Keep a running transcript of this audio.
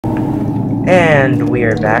And we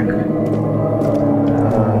are back.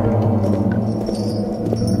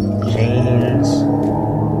 James.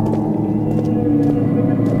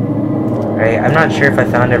 Right, I'm not sure if I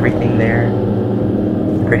found everything there.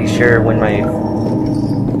 I'm pretty sure when my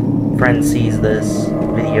friend sees this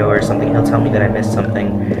video or something, he'll tell me that I missed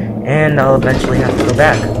something. And I'll eventually have to go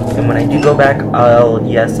back. And when I do go back, I'll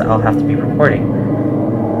have to be recording.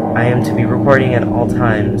 I am to be recording at all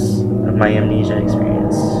times of my Amnesia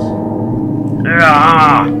experience.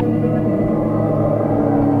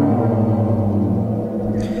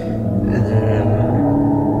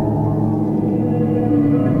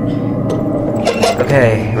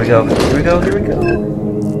 Okay, here we go. Here we go. Here we go.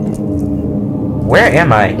 Where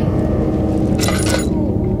am I?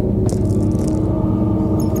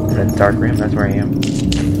 In the dark room. That's where I am.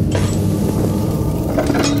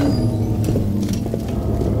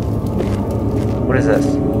 What is this?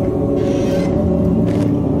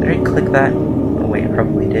 Did I click that? Oh wait, I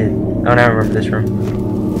probably did. Oh, now I remember this room.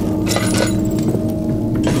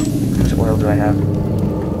 How much oil do I have?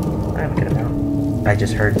 I have a good amount. I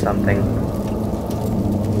just heard something.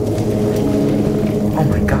 Oh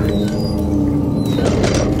my god.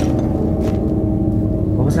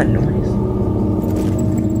 What was that noise?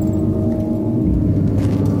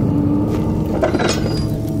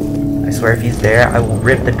 I swear if he's there, I will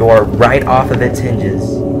rip the door right off of its hinges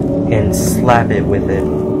and slap it with it.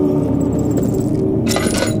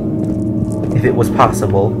 If it was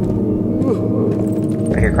possible.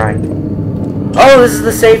 I hear crying. Oh, this is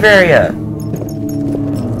the safe area!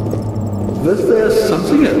 There's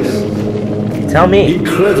something else. Tell me.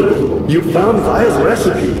 Incredible! You found Vi's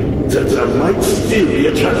recipe. There might still be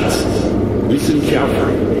a chance. Listen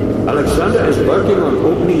carefully. Alexander is working on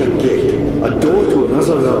opening a gate, a door to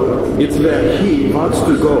another realm. It's where he wants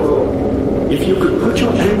to go. If you could put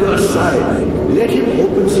your anger aside, let him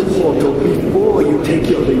open the portal before you take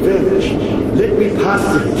your revenge. Let me pass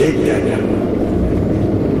the gate, Daniel.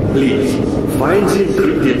 Please, find the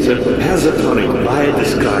ingredients that prepare the tonic Vi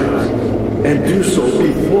describes, and do so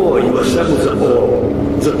before you assemble the ore.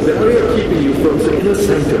 The barrier keeping you from the inner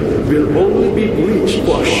center will only be breached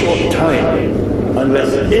for a short time.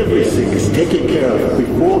 Unless everything is taken care of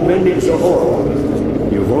before mending the ore,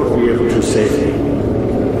 you won't be able to save me.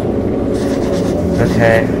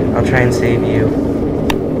 Okay, I'll try and save you.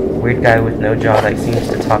 Weird guy with no jaw that seems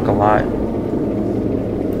to talk a lot.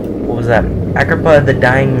 What was that? Agrippa, the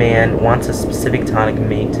dying man, wants a specific tonic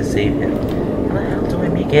made to save him. How the hell do I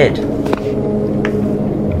make it?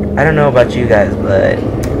 I don't know about you guys, but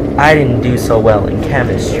I didn't do so well in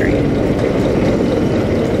chemistry.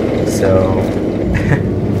 So...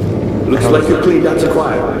 Looks like you cleaned out the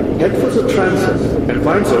choir. Head for the transit and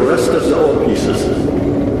find the rest of the ore pieces.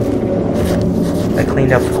 I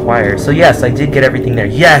cleaned out the choir. So yes, I did get everything there.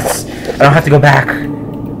 Yes! I don't have to go back!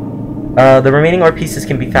 The remaining ore pieces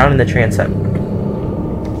can be found in the transept.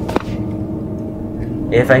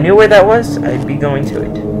 If I knew where that was, I'd be going to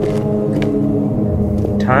it.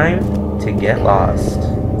 Time to get lost.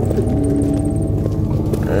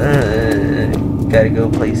 Gotta go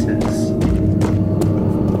places.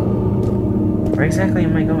 Where exactly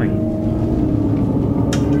am I going?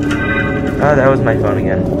 Oh, that was my phone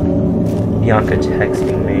again. Bianca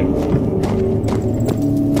texting me.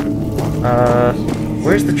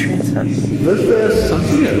 Where's the transept? There's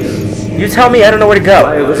something else. You tell me, I don't know where to go.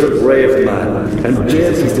 I was a brave man, and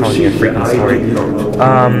dared to achieve the idea.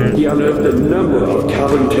 He unearthed a number of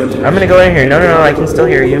carbon temples. I'm gonna go in here. No, I can still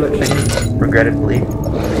hear you. Regrettably.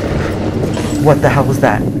 What the hell was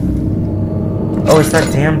that? Oh, it's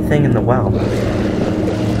that damn thing in the well.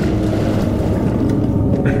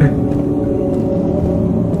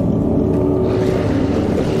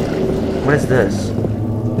 What is this?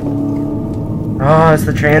 Oh, it's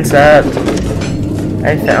the transept.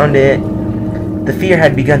 I found it. The fear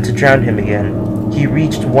had begun to drown him again. He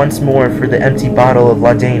reached once more for the empty bottle of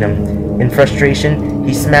laudanum. In frustration,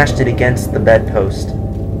 he smashed it against the bedpost.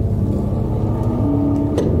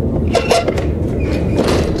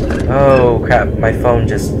 Oh crap, my phone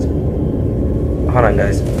just... Hold on,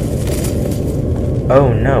 guys.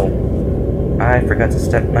 Oh no. I forgot to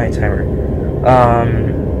set my timer.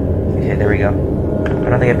 Okay, there we go. I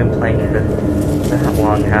don't think I've been playing for that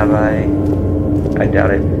long, have I? I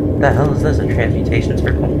doubt it. What the hell is this? A transmutation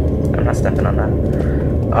circle? I'm not stepping on that.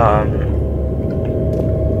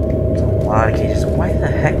 There's a lot of cages. Why the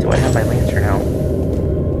heck do I have my lantern out?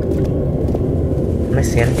 Is my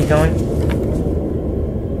sanity going?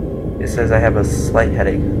 It says I have a slight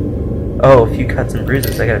headache. Oh, a few cuts and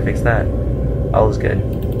bruises. I gotta fix that. All is good.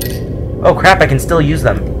 Oh crap, I can still use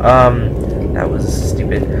them. That was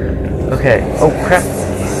stupid. Okay. Oh crap.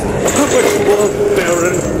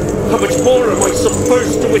 How much more am I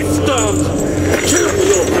supposed to withstand? Kill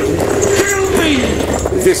me already! Kill me!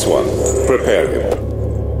 This one. Prepare him.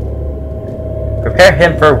 Prepare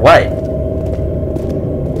him for what?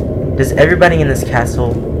 Does everybody in this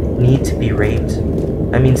castle need to be raped?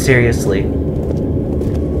 I mean, seriously.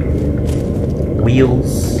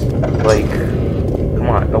 Wheels? Like, come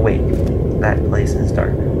on. Oh, wait. That place is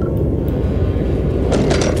dark.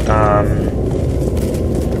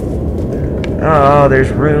 Oh,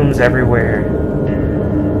 there's rooms everywhere.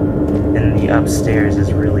 And the upstairs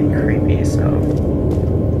is really creepy, so...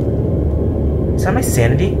 Is that my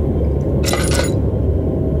sanity?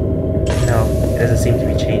 No, it doesn't seem to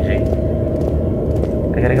be changing.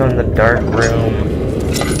 I gotta go in the dark room.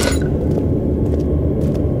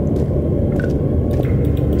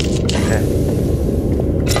 Okay.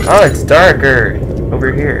 Oh, it's darker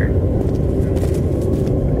over here.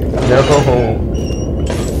 No.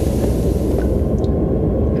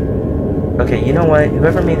 Okay, you know what?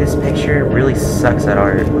 Whoever made this picture really sucks at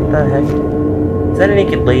art. What the heck? Is that a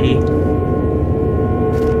naked lady?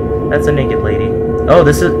 That's a naked lady. Oh,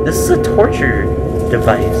 this is a torture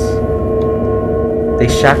device. They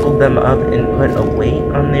shackled them up and put a weight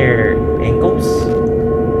on their ankles?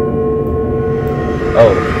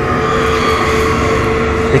 Oh.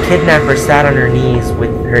 The kidnapper sat on her knees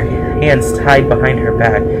with her hands tied behind her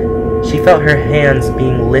back. She felt her hands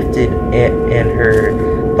being lifted and her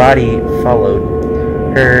body followed.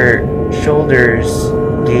 Her shoulders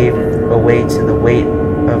gave away to the weight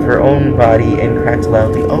of her own body and cracked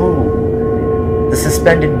loudly. Oh! The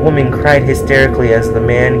suspended woman cried hysterically as the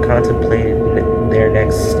man contemplated their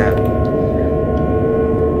next step.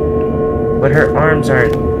 But her arms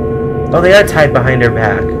aren't... Oh, they are tied behind her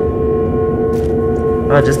back.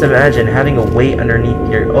 Oh, just imagine having a weight underneath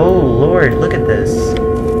your... Oh, Lord, look at this.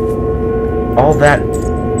 All that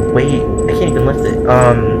weight... I can't even lift it.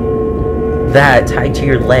 That tied to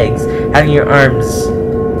your legs. Having your arms...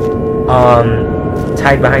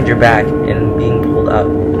 tied behind your back and being pulled up.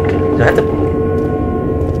 Do I have to...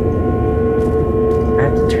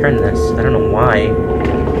 turn this. I don't know why.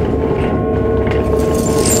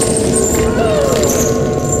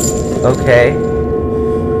 Okay.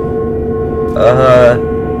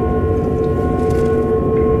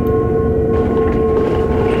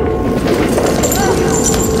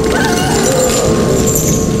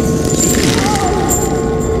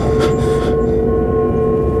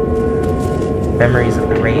 Memories of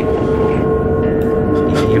the rape.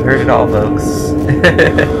 You heard it all, folks.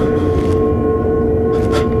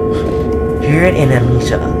 Hear it in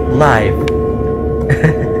Amnesia, live.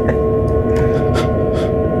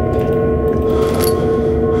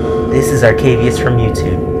 This is Arcaevius from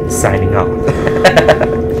YouTube, signing off.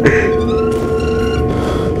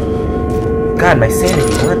 God, my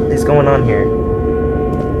sanity, what is going on here?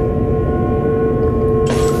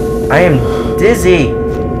 I am dizzy!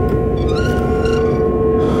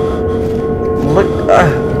 Look,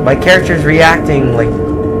 my character's reacting, like,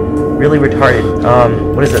 really retarded.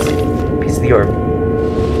 What is this? Piece of the orb.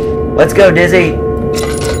 Let's go, Dizzy!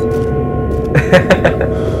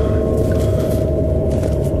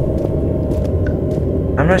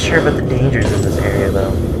 I'm not sure about the dangers in this area,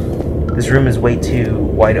 though. This room is way too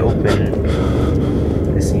wide open,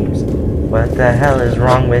 it seems. What the hell is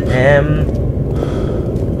wrong with him?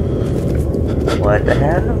 What the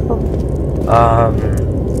hell?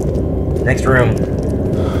 Next room.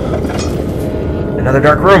 Another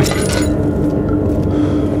dark room.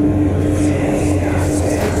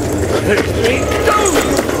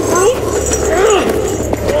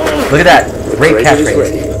 Look at that. Great catchphrase.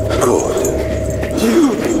 Good.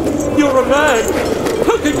 You're a man!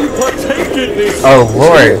 How can you partake in this? Oh,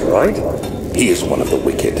 Lord. Right? He is one of the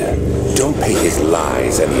wicked. Don't pay his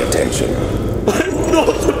lies any attention. I'm not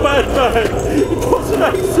a bad man! It was an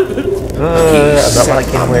accident! I'm not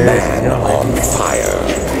liking where man on fire.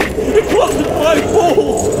 It wasn't my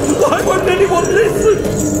fault! Why won't anyone listen?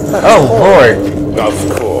 Oh, Lord. Of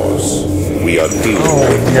course. We are dealing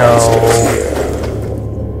with no. monsters here.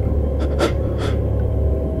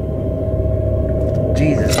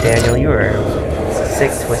 Jesus, Daniel, you are a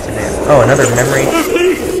sick, twisted man. Oh, another memory.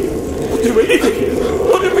 Please! I'll do anything!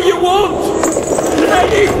 Whatever you want!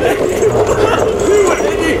 Anything! I'll do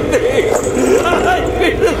anything! I'm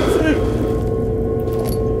innocent!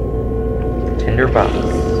 Tinderbox.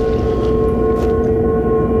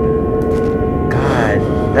 God,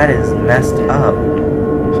 that is messed up.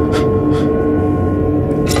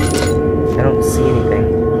 I don't see anything.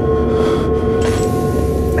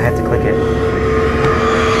 I have to click it.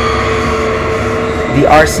 The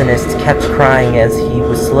arsonist kept crying as he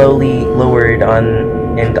was slowly lowered on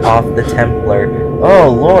and off the Templar. Oh,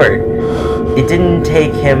 Lord! it didn't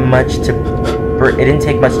take him much to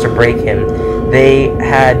break him. They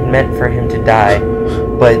had meant for him to die,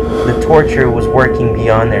 but the torture was working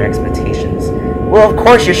beyond their expectations. Well, of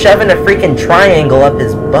course, you're shoving a freaking triangle up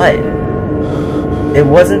his butt. It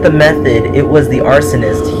wasn't the method, it was the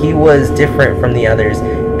arsonist. He was different from the others.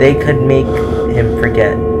 They could make him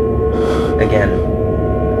forget. Again.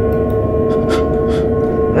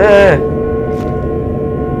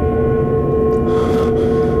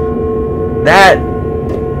 That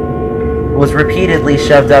was repeatedly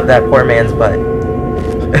shoved up that poor man's butt.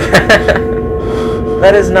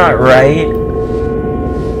 That is not right.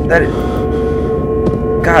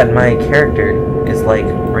 God, my character is like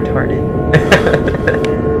retarded.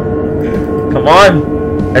 Come on!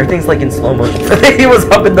 Everything's like in slow motion. He was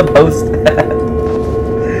up in the post.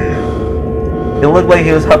 It looked like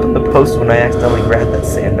he was up in the post when I accidentally grabbed that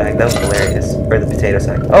sandbag. That was hilarious. Or the potato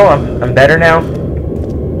sack. Oh, I'm better now?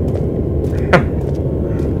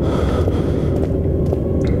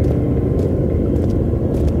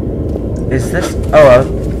 Is this... Oh,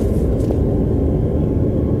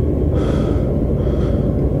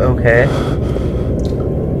 okay.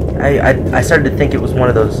 I started to think it was one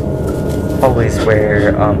of those hallways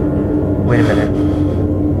where, wait a minute.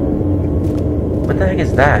 What the heck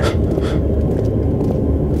is that?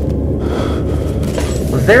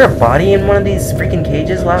 Was there a body in one of these freaking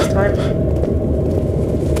cages last time?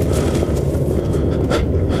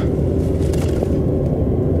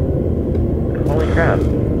 Holy crap.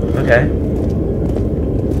 Okay.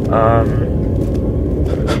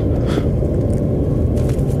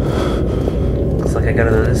 Looks like I gotta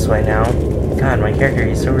go this way now. God, my character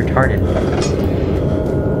is so retarded.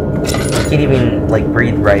 I can't even, like,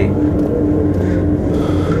 breathe right.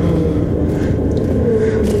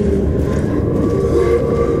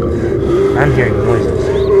 I'm hearing noises.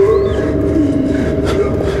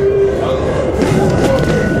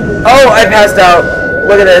 Oh, I passed out!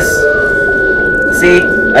 Look at this! See?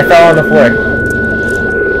 I fell on the floor.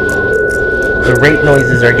 The rape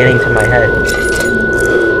noises are getting to my head.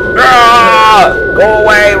 Ah! Go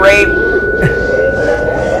away, rape!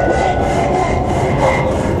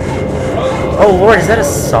 Oh lord, is that a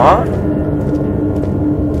saw?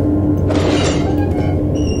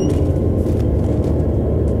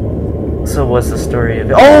 So what's the story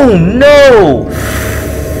of it? Oh no!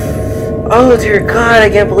 Oh dear god, I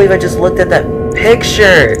can't believe I just looked at that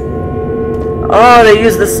picture! Oh, they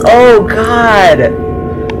use this. Oh god!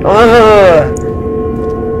 Ugh!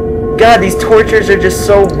 God, these tortures are just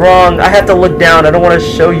so wrong. I have to look down. I don't want to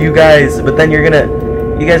show you guys, but then you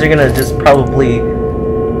guys are gonna just probably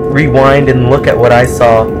rewind and look at what I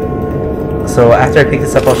saw. So after I pick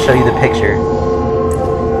this up, I'll show you the picture.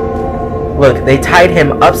 Look, they tied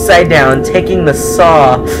him upside down, taking the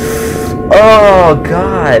saw. Oh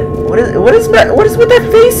god! What is with that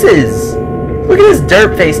faces? Look at his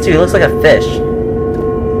derp face too. He looks like a fish.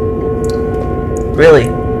 Really?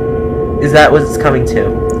 Is that what it's coming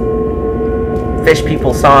to? Fish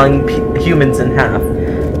people sawing humans in half.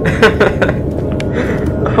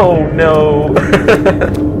 Oh no.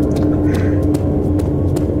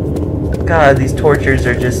 God, these tortures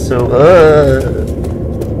are just so...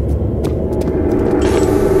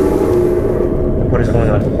 What is going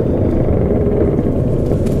on?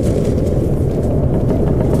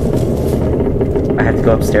 I have to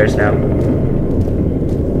go upstairs now.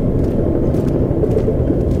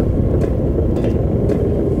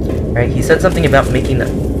 Alright, he said something about making the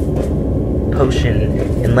potion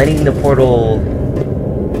and letting the portal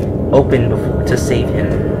open to save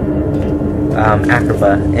him.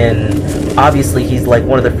 Acroba, and obviously he's like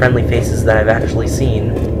one of the friendly faces that I've actually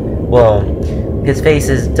seen. Well, his face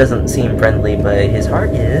doesn't seem friendly, but his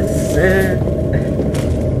heart is.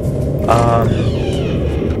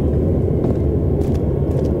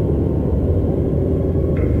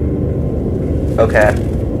 Okay.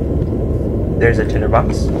 There's a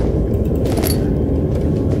tinderbox.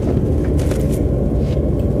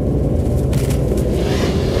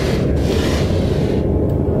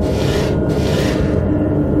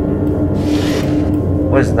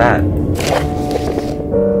 What is that?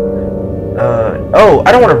 Oh,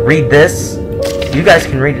 I don't want to read this. You guys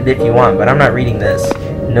can read it if you want, but I'm not reading this.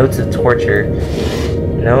 Notes of torture.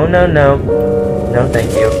 No, no, no. No,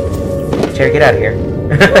 thank you. Chair, get out of here.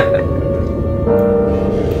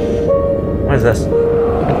 What is this?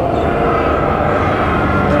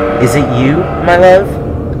 Is it you, my love,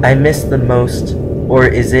 I miss the most? Or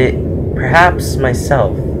is it perhaps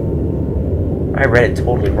myself? I read it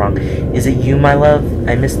totally wrong. Is it you, my love,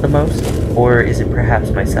 I miss the most? Or is it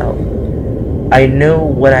perhaps myself? I know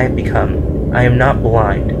what I have become. I am not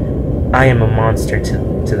blind. I am a monster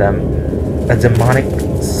to them. A demonic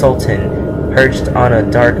sultan perched on a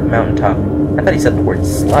dark mountaintop. I thought he said the word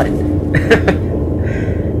slut.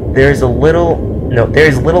 There is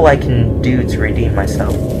little I can do to redeem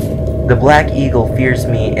myself. The Black Eagle fears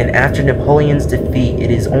me, and after Napoleon's defeat,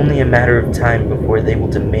 it is only a matter of time before they will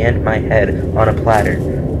demand my head on a platter.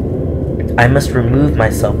 I must remove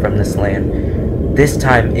myself from this land. This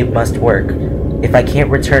time it must work. If I can't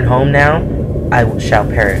return home now, I shall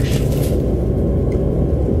perish.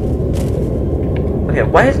 Okay,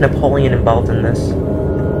 why is Napoleon involved in this?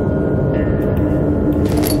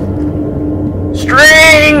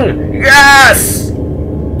 String! Yes!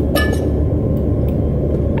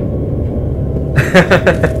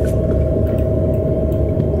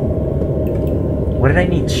 What did I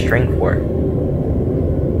need string for?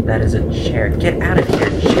 That is a chair. Get out of here,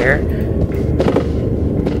 chair.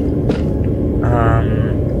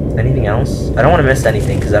 Anything else? I don't want to miss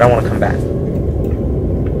anything because I don't want to come back.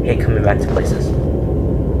 I hate coming back to places.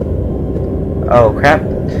 Oh, crap.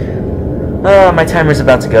 My timer's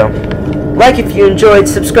about to go. Like if you enjoyed,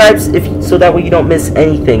 subscribe so that way you don't miss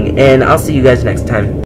anything, and I'll see you guys next time.